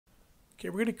Okay,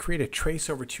 we're going to create a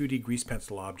trace over 2D grease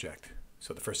pencil object.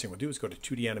 So the first thing we'll do is go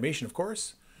to 2D animation, of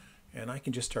course, and I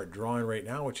can just start drawing right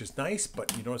now, which is nice,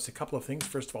 but you notice a couple of things.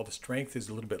 First of all, the strength is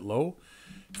a little bit low.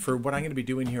 For what I'm going to be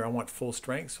doing here, I want full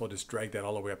strength, so I'll just drag that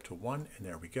all the way up to 1, and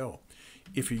there we go.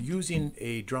 If you're using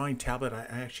a drawing tablet, I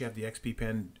actually have the XP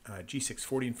Pen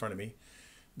G640 in front of me,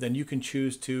 then you can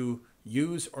choose to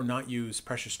use or not use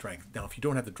pressure strength. Now, if you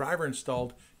don't have the driver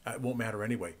installed, it won't matter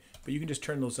anyway, but you can just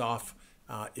turn those off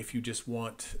if you just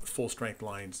want full strength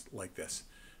lines like this.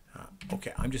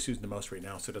 Okay, I'm just using the mouse right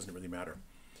now, so it doesn't really matter.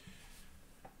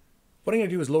 What I'm going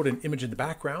to do is load an image in the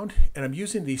background, and I'm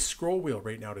using the scroll wheel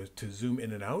right now to zoom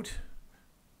in and out.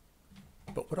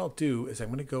 But what I'll do is I'm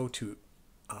going to go to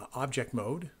object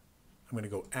mode. I'm going to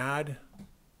go add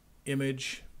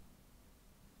image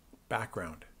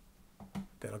background.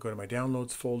 Then I'll go to my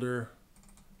downloads folder,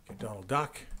 get Donald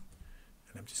Duck,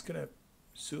 and I'm just going to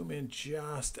zoom in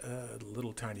just a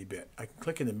little tiny bit. I can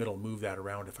click in the middle, move that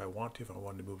around if I want to, if I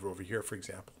wanted to move it over here, for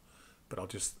example. But I'll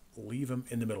just leave them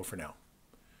in the middle for now.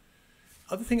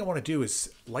 Other thing I want to do is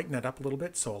lighten that up a little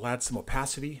bit, so I'll add some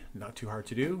opacity, not too hard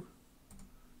to do.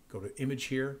 Go to image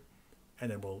here, and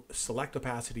then we'll select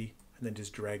opacity, and then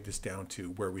just drag this down to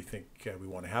where we think we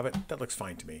want to have it. That looks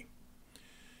fine to me.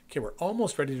 Okay, we're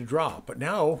almost ready to draw, but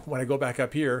now when I go back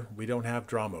up here, we don't have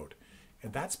draw mode.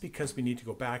 And that's because we need to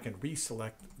go back and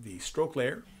reselect the stroke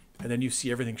layer, and then you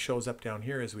see everything shows up down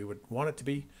here as we would want it to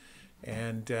be,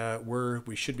 and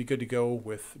we should be good to go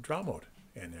with draw mode.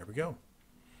 And there we go.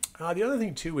 The other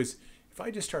thing too is if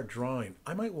I just start drawing,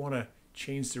 I might want to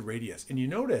change the radius. And you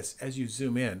notice as you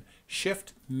zoom in,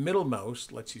 shift middle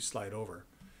mouse lets you slide over.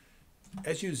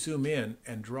 As you zoom in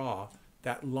and draw,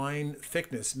 that line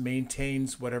thickness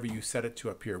maintains whatever you set it to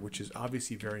up here, which is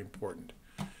obviously very important.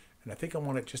 And I think I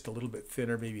want it just a little bit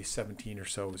thinner, maybe 17 or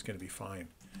so is going to be fine.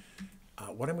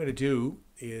 What I'm going to do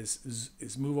is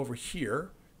move over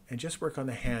here and just work on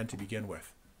the hand to begin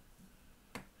with.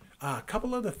 A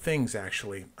couple other things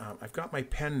actually. I've got my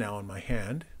pen now in my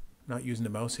hand, not using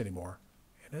the mouse anymore.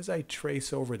 And as I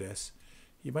trace over this,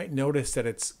 you might notice that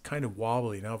it's kind of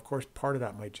wobbly. Now, of course, part of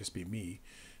that might just be me,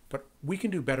 but we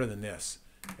can do better than this.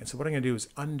 And so what I'm going to do is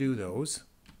undo those.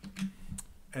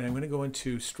 And I'm going to go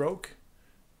into stroke,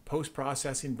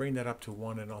 post-processing, bring that up to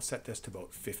 1, and I'll set this to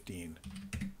about 15.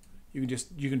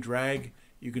 You can drag,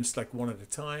 you can select one at a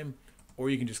time, or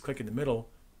you can just click in the middle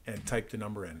and type the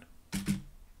number in.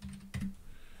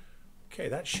 Okay,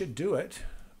 that should do it.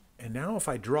 And now if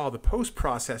I draw, the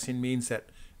post-processing means that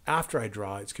after I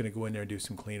draw, it's going to go in there and do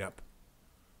some cleanup.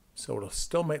 So it'll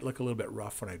still might look a little bit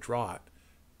rough when I draw it,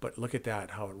 but look at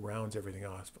that, how it rounds everything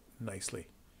off nicely.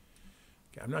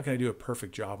 Okay, I'm not going to do a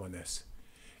perfect job on this.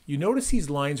 You notice these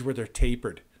lines where they're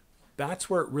tapered. That's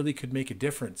where it really could make a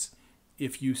difference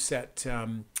if you set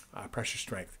pressure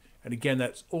strength. And again,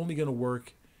 that's only going to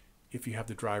work if you have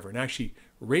the driver. And actually,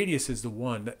 radius is the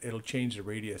one that it'll change the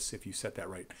radius if you set that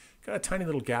right. Got a tiny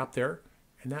little gap there,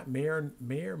 and that may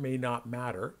or may not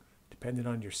matter depending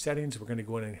on your settings. We're going to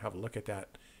go in and have a look at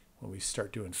that when we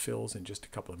start doing fills in just a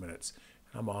couple of minutes.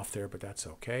 I'm off there, but that's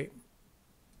okay.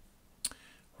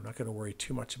 We're not going to worry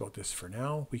too much about this for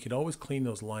now. We can always clean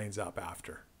those lines up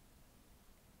after.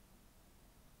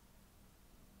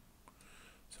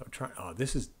 So I'm trying. Oh,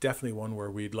 this is definitely one where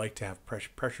we'd like to have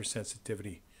pressure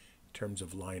sensitivity in terms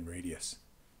of line radius.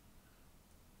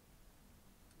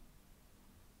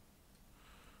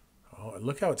 Oh, and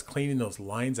look how it's cleaning those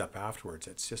lines up afterwards.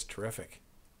 It's just terrific.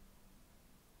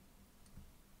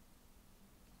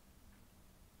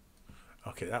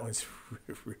 Okay, that one's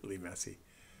really messy.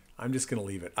 I'm just going to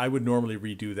leave it. I would normally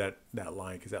redo that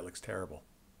line because that looks terrible.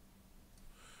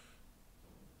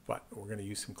 But we're going to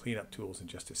use some cleanup tools in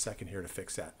just a second here to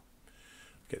fix that.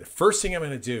 Okay, the first thing I'm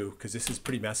going to do, because this is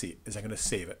pretty messy, is I'm going to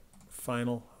save it.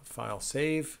 Final file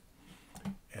save,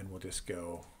 and we'll just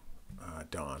go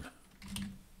Dawn.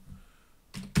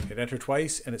 Hit enter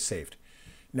twice, and it's saved.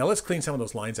 Now let's clean some of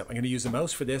those lines up. I'm going to use the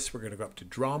mouse for this. We're going to go up to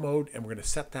draw mode, and we're going to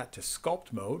set that to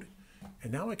sculpt mode.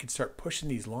 And now I can start pushing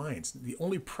these lines. The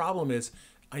only problem is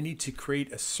I need to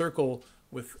create a circle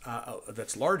with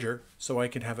that's larger so I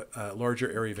can have a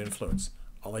larger area of influence.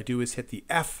 All I do is hit the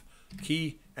F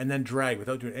key and then drag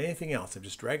without doing anything else. I'm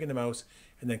just dragging the mouse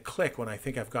and then click when I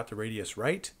think I've got the radius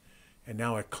right. And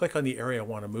now I click on the area I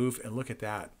want to move, and look at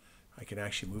that. I can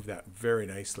actually move that very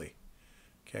nicely.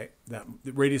 Okay,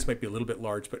 the radius might be a little bit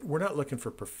large, but we're not looking for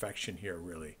perfection here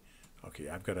really. Okay,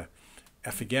 I've got to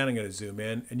F again. I'm going to zoom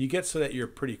in, and you get so that you're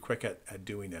pretty quick at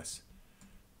doing this.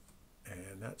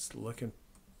 And that's looking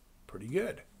pretty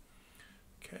good.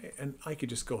 Okay, and I could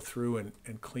just go through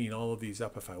and clean all of these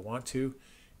up if I want to.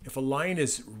 If a line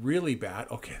is really bad,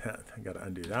 okay, I got to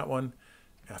undo that one.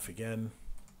 F again.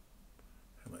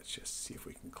 And let's just see if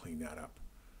we can clean that up.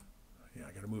 Yeah,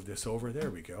 I got to move this over. There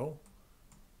we go.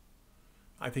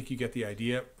 I think you get the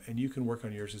idea, and you can work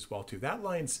on yours as well too. That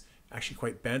line's actually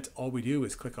quite bent. All we do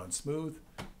is click on smooth,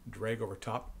 drag over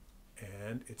top,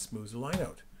 and it smooths the line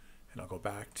out. And I'll go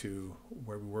back to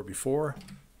where we were before,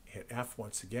 hit F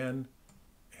once again,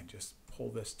 and just pull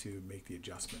this to make the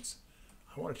adjustments.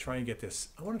 I want to try and get this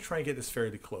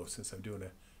fairly close since I'm doing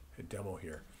a demo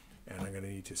here. And I'm going to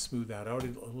need to smooth that out a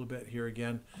little bit here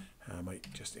again. I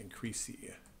might just increase the,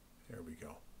 there we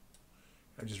go.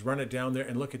 I just run it down there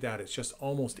and look at that. It's just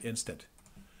almost instant.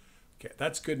 Okay,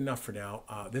 that's good enough for now.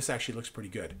 This actually looks pretty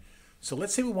good. So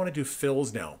let's say we want to do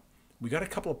fills now. We got a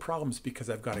couple of problems because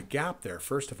I've got a gap there,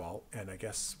 first of all. And I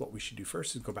guess what we should do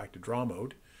first is go back to draw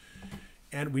mode.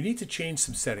 And we need to change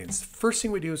some settings. First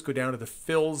thing we do is go down to the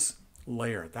fills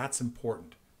layer. That's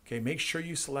important. Okay, make sure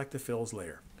you select the fills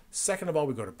layer. Second of all,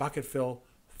 we go to bucket fill.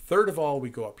 Third of all, we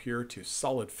go up here to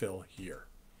solid fill here.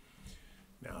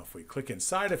 Now, if we click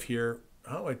inside of here,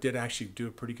 oh, it did actually do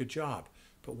a pretty good job.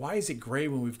 But why is it gray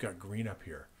when we've got green up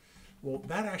here? Well,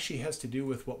 that actually has to do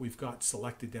with what we've got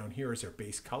selected down here as our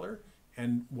base color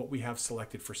and what we have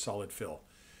selected for solid fill.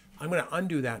 I'm going to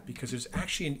undo that because there's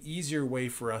actually an easier way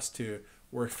for us to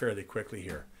work fairly quickly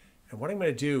here. And what I'm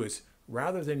going to do is,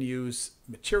 rather than use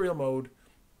material mode,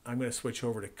 I'm going to switch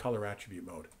over to color attribute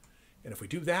mode. And if we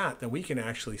do that, then we can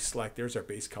actually select, there's our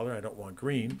base color. I don't want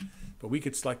green, but we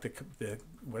could select the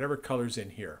whatever color's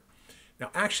in here. Now,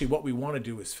 actually, what we want to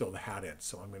do is fill the hat in.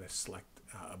 So I'm going to select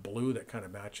a blue that kind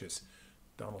of matches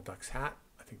Donald Duck's hat.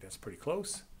 I think that's pretty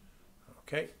close.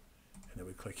 Okay. And then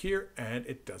we click here, and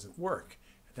it doesn't work.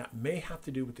 And that may have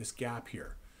to do with this gap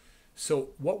here. So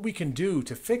what we can do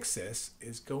to fix this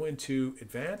is go into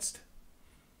Advanced,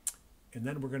 and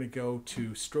then we're going to go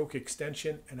to Stroke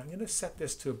Extension, and I'm going to set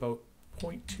this to about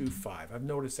 0.25. I've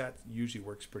noticed that usually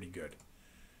works pretty good.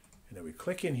 And then we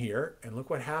click in here, and look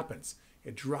what happens.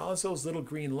 It draws those little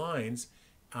green lines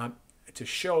to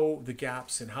show the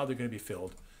gaps and how they're going to be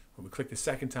filled. When we click the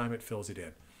second time, it fills it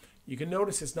in. You can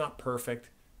notice it's not perfect.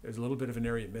 There's a little bit of an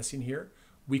area missing here.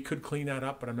 We could clean that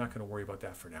up, but I'm not going to worry about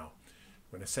that for now.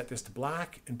 I'm going to set this to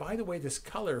black. And by the way, this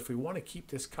color, if we want to keep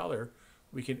this color,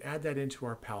 we can add that into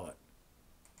our palette.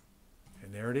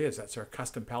 And there it is. That's our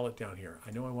custom palette down here.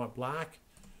 I know I want black.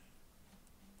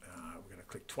 We're going to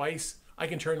click twice. I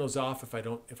can turn those off if I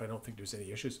don't think there's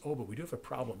any issues. Oh, but we do have a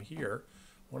problem here.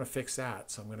 I want to fix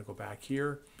that. So I'm going to go back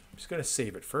here. I'm just going to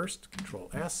save it first. Control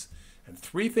S. And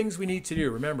three things we need to do.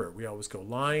 Remember, we always go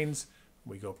lines,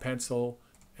 we go pencil,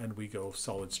 and we go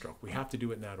solid stroke. We have to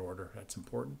do it in that order. That's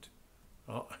important.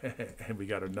 Oh, and we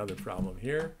got another problem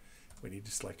here. We need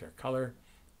to select our color,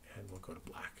 and we'll go to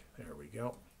black. There we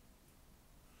go.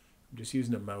 I'm just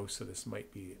using a mouse, so this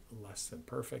might be less than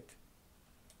perfect.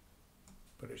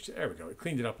 But there we go. It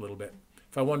cleaned it up a little bit.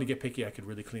 If I wanted to get picky, I could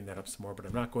really clean that up some more, but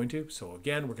I'm not going to. So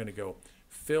again, we're going to go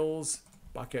fills,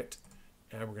 bucket,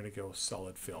 and we're going to go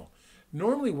solid fill.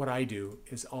 Normally what I do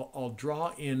is I'll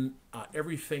draw in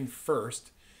everything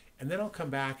first, and then I'll come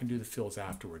back and do the fills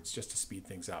afterwards just to speed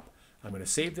things up. I'm going to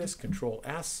save this, Control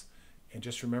S, and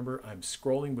just remember I'm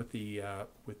scrolling with the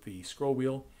scroll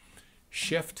wheel,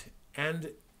 Shift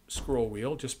and scroll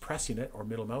wheel, just pressing it, or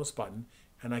middle mouse button,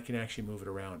 and I can actually move it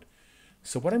around.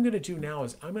 So what I'm going to do now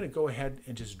is I'm going to go ahead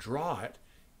and just draw it,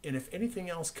 and if anything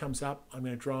else comes up, I'm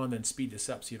going to draw and then speed this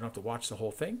up so you don't have to watch the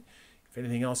whole thing. If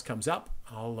anything else comes up,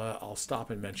 I'll stop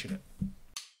and mention it.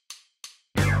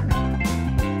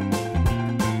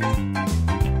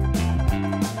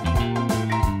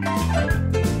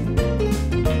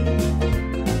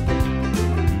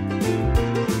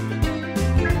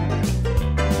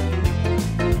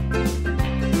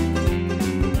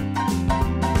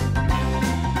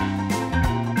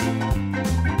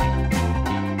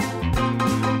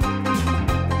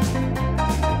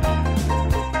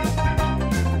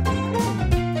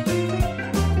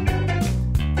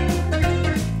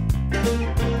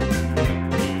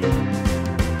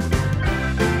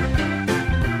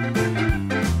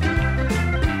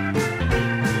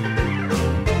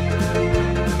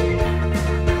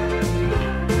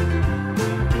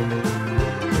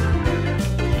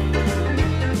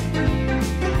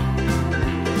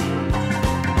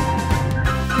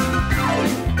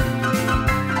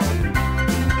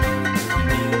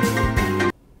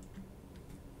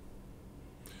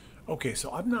 Okay,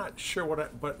 so I'm not sure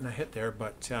what button I hit there,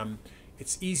 but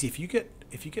it's easy. If you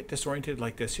get disoriented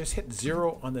like this, just hit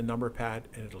 0 on the number pad,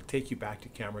 and it'll take you back to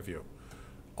camera view.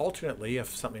 Alternately,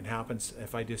 if something happens,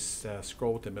 if I just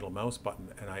scroll with the middle mouse button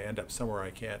and I end up somewhere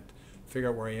I can't figure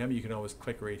out where I am, you can always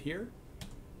click right here,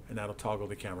 and that'll toggle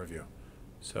the camera view.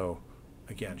 So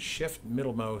Again, shift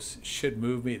middle mouse should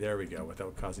move me. There we go,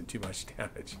 without causing too much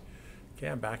damage. Okay,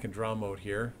 I'm back in draw mode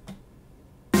here.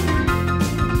 Okay,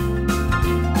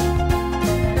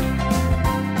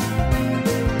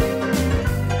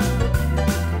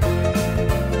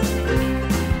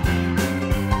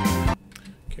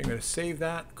 I'm going to save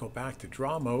that, go back to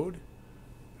draw mode.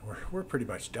 We're pretty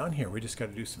much done here. We just got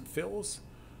to do some fills.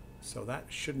 So that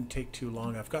shouldn't take too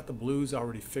long. I've got the blues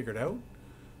already figured out.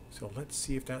 So let's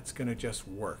see if that's going to just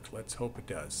work. Let's hope it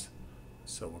does.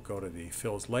 So we'll go to the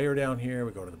fills layer down here.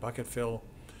 We go to the bucket fill.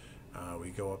 We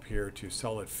go up here to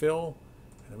solid fill.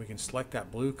 And then we can select that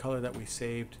blue color that we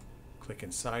saved. Click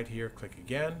inside here, click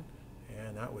again.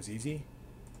 And that was easy.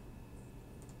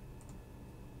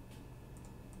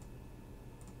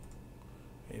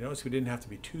 And you notice we didn't have to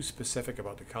be too specific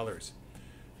about the colors.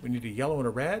 We need a yellow and a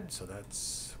red, so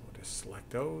that's, we'll just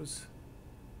select those.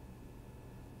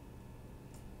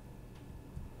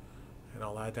 And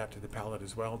I'll add that to the palette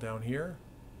as well down here.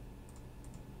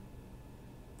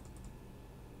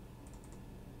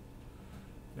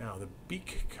 Now the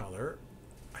beak color,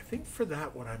 I think for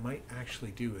that what I might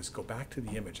actually do is go back to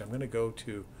the image. I'm going to go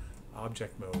to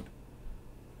object mode,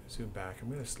 zoom back. I'm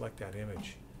going to select that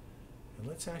image. And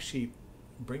let's actually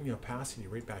bring the opacity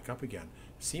right back up again.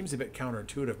 Seems a bit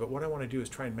counterintuitive, but what I want to do is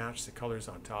try and match the colors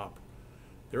on top.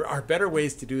 There are better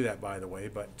ways to do that, by the way,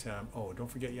 but oh, don't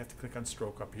forget you have to click on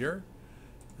stroke up here.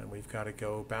 And we've got to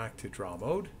go back to draw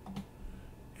mode.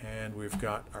 And we've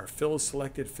got our fills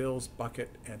selected, fills, bucket,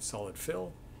 and solid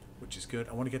fill, which is good.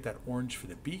 I want to get that orange for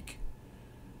the beak.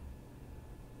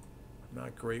 I'm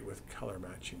not great with color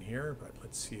matching here, but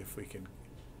let's see if we can.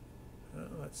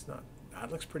 That's not,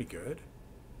 that looks pretty good.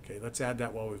 Okay, let's add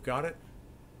that while we've got it.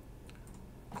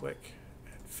 Click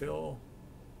and fill.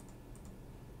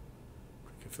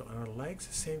 Click and fill. Are the legs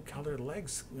the same color?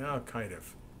 Legs? No, kind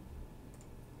of.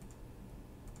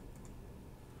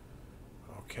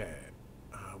 Okay,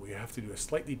 we have to do a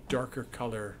slightly darker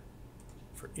color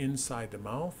for inside the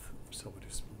mouth. So we'll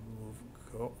just move,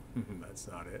 go. That's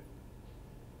not it.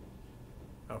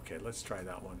 Okay, let's try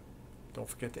that one. Don't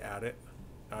forget to add it.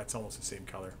 It's almost the same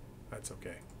color. That's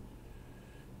okay.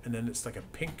 And then it's like a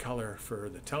pink color for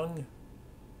the tongue.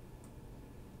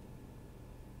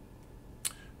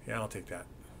 Yeah, I'll take that.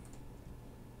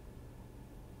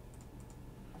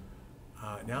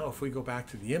 Now if we go back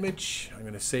to the image, I'm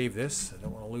going to save this. I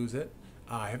don't want to lose it.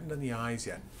 I haven't done the eyes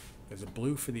yet. There's a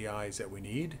blue for the eyes that we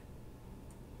need.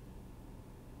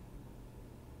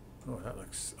 Oh, that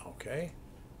looks okay.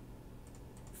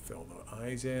 Fill the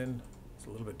eyes in. It's a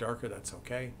little bit darker, that's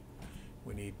okay.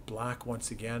 We need black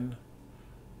once again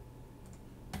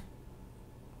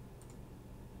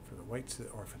for the whites,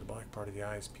 or for the black part of the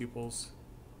eyes, pupils.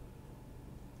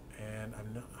 And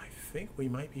I think we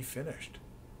might be finished.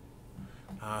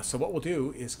 So what we'll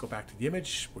do is go back to the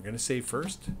image. We're going to save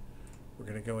first. We're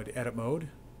going to go into edit mode,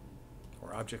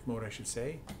 or object mode I should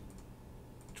say.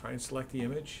 Try and select the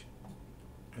image,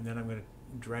 and then I'm going to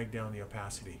drag down the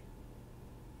opacity.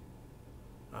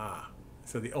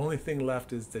 So the only thing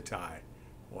left is the tie.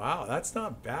 Wow, that's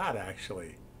not bad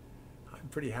actually. I'm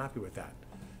pretty happy with that.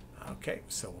 Okay,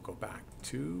 so we'll go back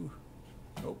to,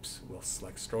 oops, we'll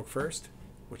select stroke first,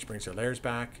 which brings our layers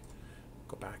back.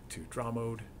 Go back to draw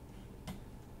mode.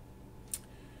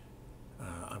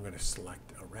 I'm going to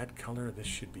select a red color. This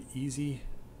should be easy.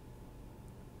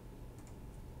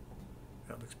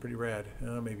 That looks pretty red.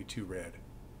 Maybe too red.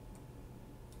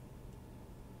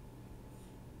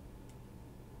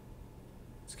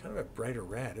 It's kind of a brighter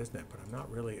red, isn't it? But I'm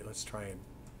not really. Let's try and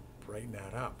brighten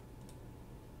that up.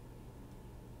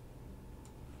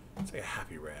 It's like a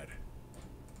happy red.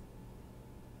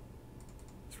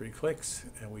 3 clicks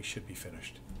and we should be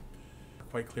finished.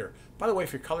 Quite clear. By the way,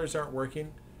 if your colors aren't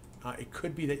working, it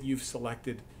could be that you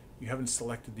haven't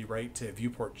selected the right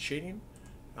viewport shading,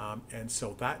 and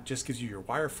so that just gives you your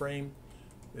wireframe.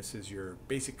 This is your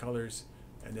basic colors,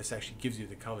 and this actually gives you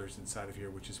the colors inside of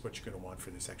here, which is what you're going to want for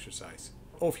this exercise.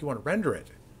 Oh, if you want to render it,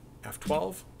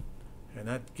 F12, and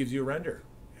that gives you a render,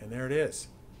 and there it is.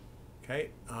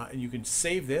 Okay, and you can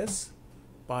save this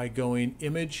by going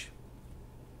Image,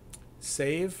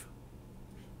 Save,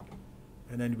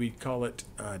 and then we call it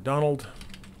Donald.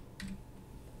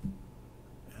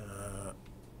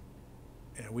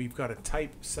 And we've got a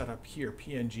type set up here,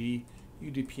 PNG. You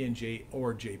do PNG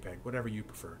or JPEG, whatever you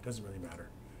prefer. It doesn't really matter.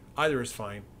 Either is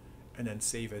fine. And then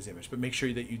save as image. But make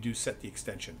sure that you do set the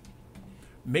extension.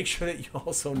 Make sure that you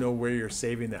also know where you're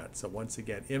saving that. So once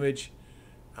again, image,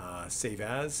 save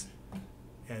as,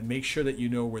 and make sure that you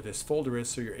know where this folder is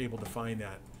so you're able to find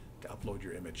that to upload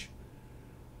your image.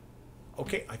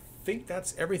 Okay, I think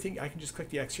that's everything. I can just click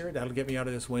the X here. That'll get me out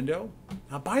of this window.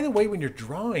 Now, by the way, when you're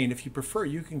drawing, if you prefer,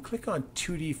 you can click on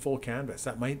 2D full canvas.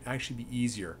 That might actually be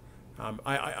easier.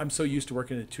 I'm so used to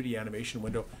working in a 2D animation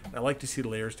window, and I like to see the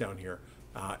layers down here.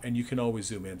 And you can always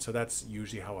zoom in, so that's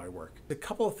usually how I work. A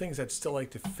couple of things I'd still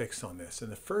like to fix on this,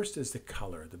 and the first is the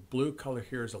color. The blue color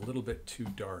here is a little bit too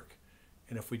dark,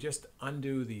 and if we just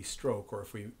undo the stroke, or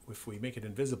if we make it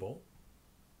invisible,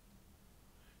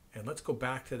 and let's go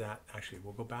back to that. Actually,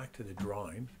 we'll go back to the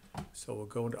drawing. So we'll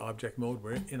go into object mode.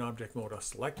 We're in object mode. I'll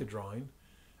select a drawing.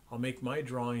 I'll make my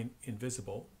drawing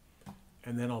invisible,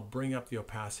 and then I'll bring up the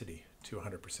opacity to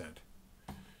 100%.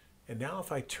 And now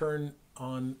if I turn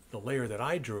on the layer that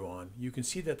I drew on, you can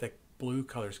see that the blue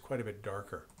color is quite a bit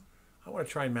darker. I want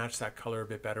to try and match that color a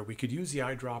bit better. We could use the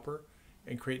eyedropper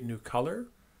and create a new color.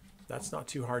 That's not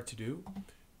too hard to do.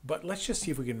 But let's just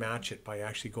see if we can match it by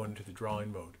actually going into the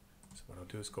drawing mode. So what I'll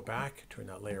do is go back, turn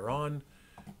that layer on.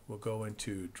 We'll go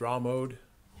into draw mode.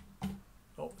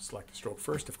 Oh, select the stroke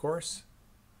first, of course.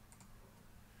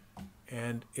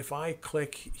 And if I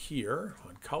click here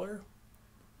on color,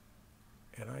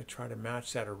 and I try to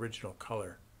match that original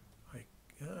color,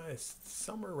 it's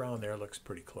somewhere around there, looks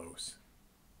pretty close.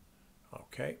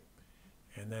 Okay,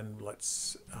 and then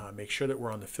let's make sure that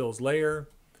we're on the fills layer,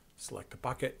 select a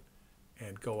bucket,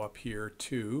 and go up here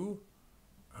to,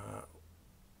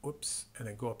 and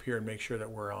then go up here and make sure that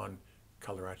we're on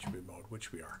color attribute mode,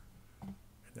 which we are.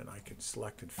 And then I can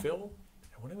select and fill,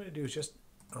 and what I'm going to do is just,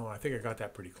 oh, I think I got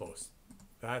that pretty close.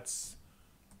 That's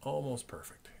almost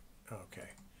perfect. Okay.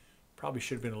 Probably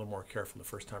should have been a little more careful the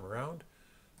first time around,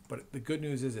 but the good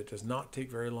news is it does not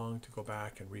take very long to go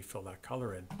back and refill that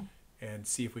color in and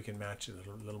see if we can match it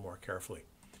a little more carefully.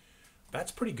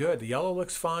 That's pretty good. The yellow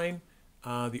looks fine.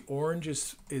 The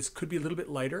orange could be a little bit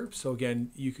lighter, so again,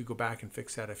 you could go back and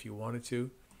fix that if you wanted to.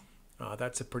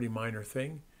 That's a pretty minor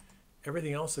thing.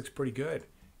 Everything else looks pretty good.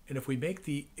 And if we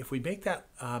make that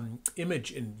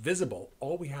image invisible,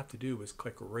 all we have to do is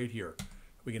click right here.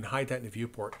 We can hide that in the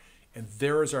viewport. And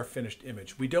there is our finished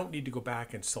image. We don't need to go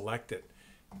back and select it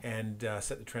and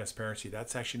set the transparency.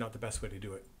 That's actually not the best way to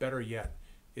do it. Better yet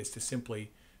is to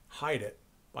simply hide it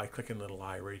by clicking the little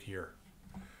eye right here.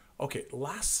 Okay,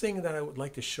 last thing that I would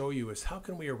like to show you is how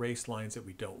can we erase lines that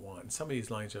we don't want. And some of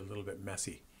these lines are a little bit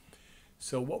messy.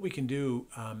 So what we can do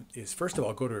is, first of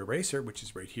all, go to Eraser, which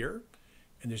is right here.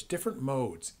 And there's different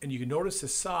modes. And you can notice the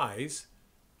size.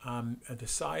 The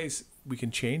size we can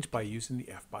change by using the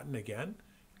F button again.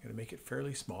 I'm going to make it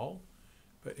fairly small,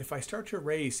 but if I start to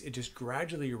erase, it just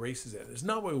gradually erases it. It's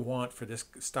not what we want for this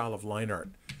style of line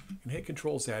art. You can hit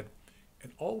Control Z,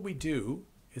 and all we do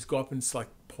is go up and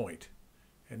select point.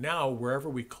 And now wherever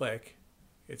we click,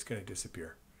 it's going to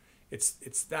disappear. It's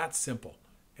that simple,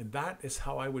 and that is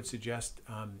how I would suggest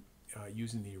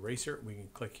using the eraser. We can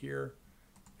click here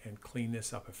and clean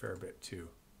this up a fair bit too.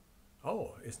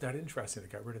 Oh, isn't that interesting? I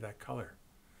got rid of that color.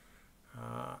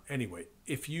 Anyway,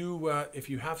 if you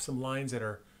have some lines that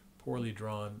are poorly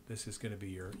drawn, this is going to be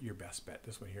your best bet.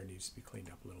 This one here needs to be cleaned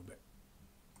up a little bit.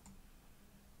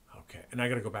 Okay, and I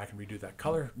got to go back and redo that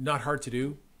color. Not hard to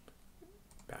do.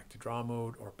 Back to draw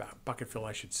mode, or bucket fill,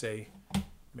 I should say.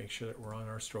 Make sure that we're on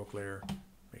our stroke layer.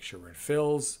 Make sure we're in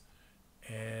fills,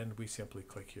 and we simply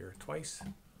click here twice.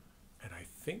 And I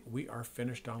think we are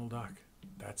finished, Donald Duck.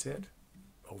 That's it.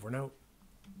 Over and out.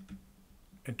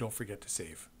 And don't forget to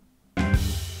save.